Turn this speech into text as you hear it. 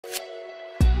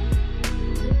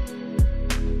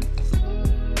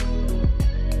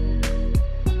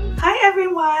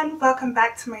everyone, welcome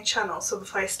back to my channel. So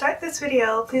before I start this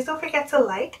video, please don't forget to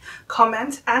like,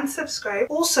 comment and subscribe.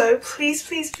 Also, please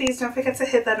don't forget to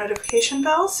hit that notification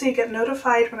bell so you get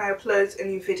notified when I upload a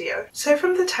new video. So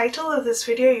from the title of this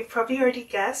video, you've probably already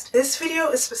guessed, this video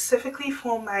is specifically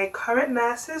for my current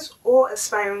nurses or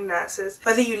aspiring nurses,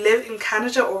 whether you live in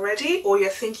Canada already or you're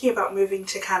thinking about moving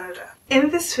to Canada. In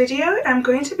this video, I'm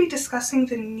going to be discussing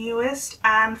the newest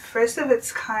and first of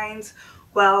its kind,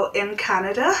 well, in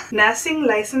Canada, nursing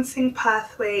licensing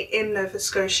pathway in Nova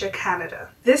Scotia, Canada.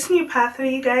 This new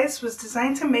pathway, you guys, was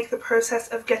designed to make the process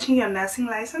of getting your nursing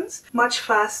license much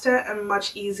faster and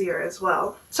much easier as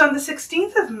well. So on the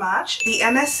 16th of March, the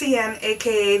NSCN,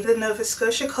 aka the Nova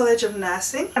Scotia College of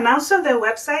Nursing, announced on their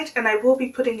website, and I will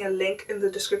be putting a link in the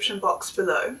description box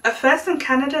below, a first in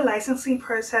Canada licensing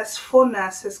process for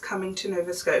nurses coming to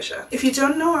Nova Scotia. If you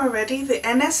don't know already, the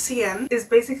NSCN is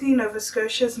basically Nova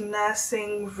Scotia's nursing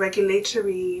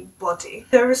regulatory body.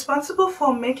 They're responsible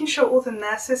for making sure all the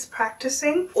nurses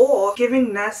practicing or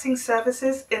giving nursing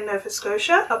services in Nova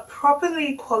Scotia are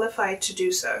properly qualified to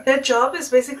do so. Their job is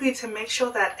basically to make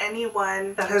sure that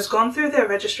anyone that has gone through their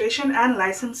registration and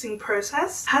licensing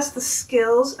process has the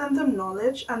skills and the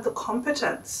knowledge and the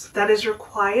competence that is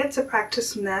required to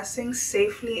practice nursing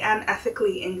safely and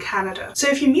ethically in Canada. So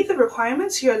if you meet the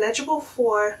requirements, you're eligible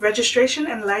for registration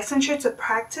and licensure to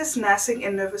practice nursing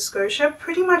in Nova Scotia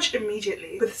pretty much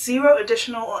immediately, with zero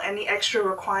additional or any extra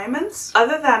requirements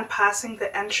other than passing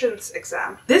the entrance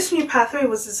exam. This new pathway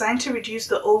was designed to reduce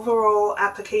the overall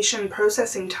application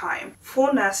processing time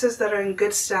for nurses that are in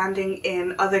good standing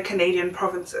in other Canadian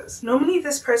provinces. Normally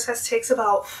this process takes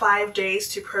about 5 days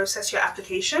to process your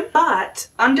application, but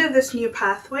under this new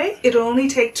pathway it'll only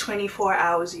take 24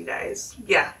 hours, you guys.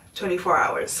 Yeah, 24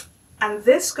 hours. And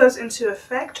this goes into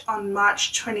effect on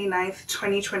March 29th,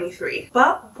 2023.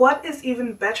 But what is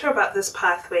even better about this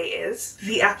pathway is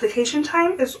the application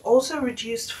time is also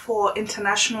reduced for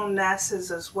international nurses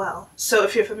as well. So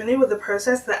if you're familiar with the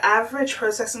process, the average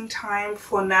processing time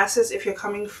for nurses if you're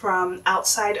coming from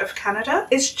outside of Canada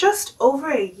is just over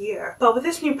a year. But with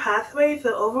this new pathway,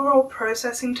 the overall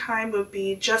processing time would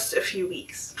be just a few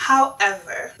weeks.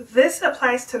 However, this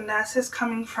applies to nurses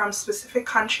coming from specific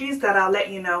countries that I'll let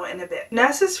you know in a bit.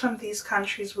 Nurses from these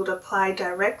countries would apply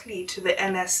directly to the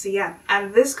NSCN,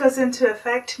 and this goes into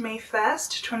effect May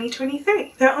 1st,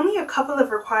 2023. There are only a couple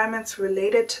of requirements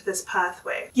related to this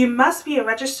pathway. You must be a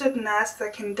registered nurse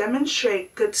that can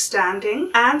demonstrate good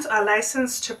standing and are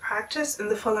licensed to practice in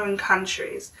the following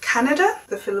countries: Canada,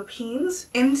 the Philippines,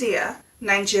 India,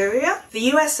 Nigeria, the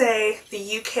USA,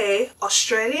 the UK,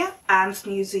 Australia, and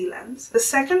New Zealand. The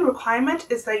second requirement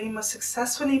is that you must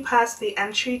successfully pass the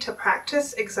entry to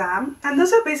practice exam. And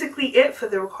those are basically it for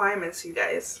the requirements, you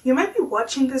guys. You might be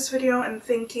watching this video and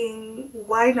thinking,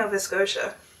 why Nova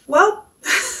Scotia? Well,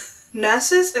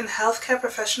 nurses and healthcare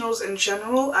professionals in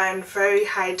general are in very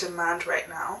high demand right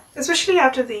now, especially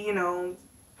after the,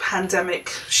 pandemic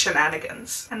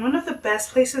shenanigans. And one of the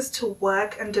best places to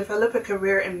work and develop a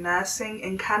career in nursing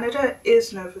in Canada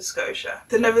is Nova Scotia.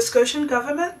 The Nova Scotian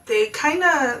government, they kind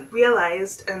of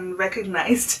realized and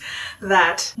recognized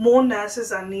that more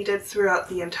nurses are needed throughout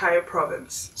the entire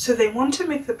province. So they want to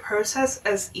make the process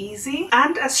as easy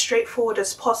and as straightforward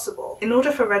as possible in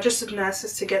order for registered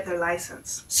nurses to get their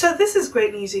license. So this is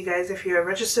great news, you guys, if you're a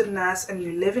registered nurse and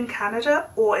you live in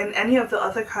Canada or in any of the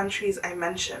other countries I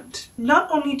mentioned. Not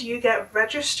only do you get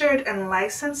registered and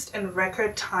licensed in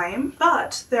record time,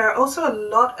 but there are also a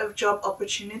lot of job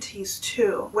opportunities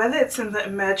too, whether it's in the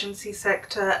emergency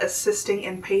sector, assisting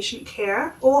in patient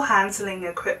care, or handling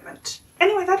equipment.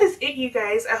 Anyway, that is it, you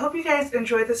guys. I hope you guys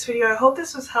enjoyed this video. I hope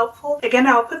this was helpful. Again,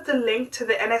 I'll put the link to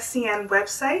the NSCN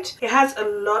website. It has a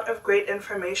lot of great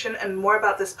information and more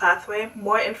about this pathway,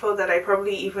 more info that I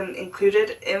probably even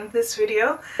included in this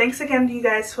video. Thanks again, you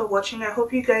guys, for watching. I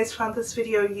hope you guys found this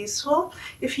video useful.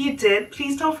 If you did,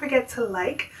 please don't forget to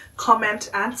like, comment,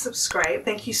 and subscribe.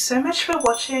 Thank you so much for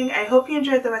watching. I hope you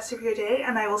enjoyed the rest of your day,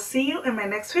 and I will see you in my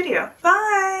next video.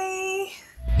 Bye!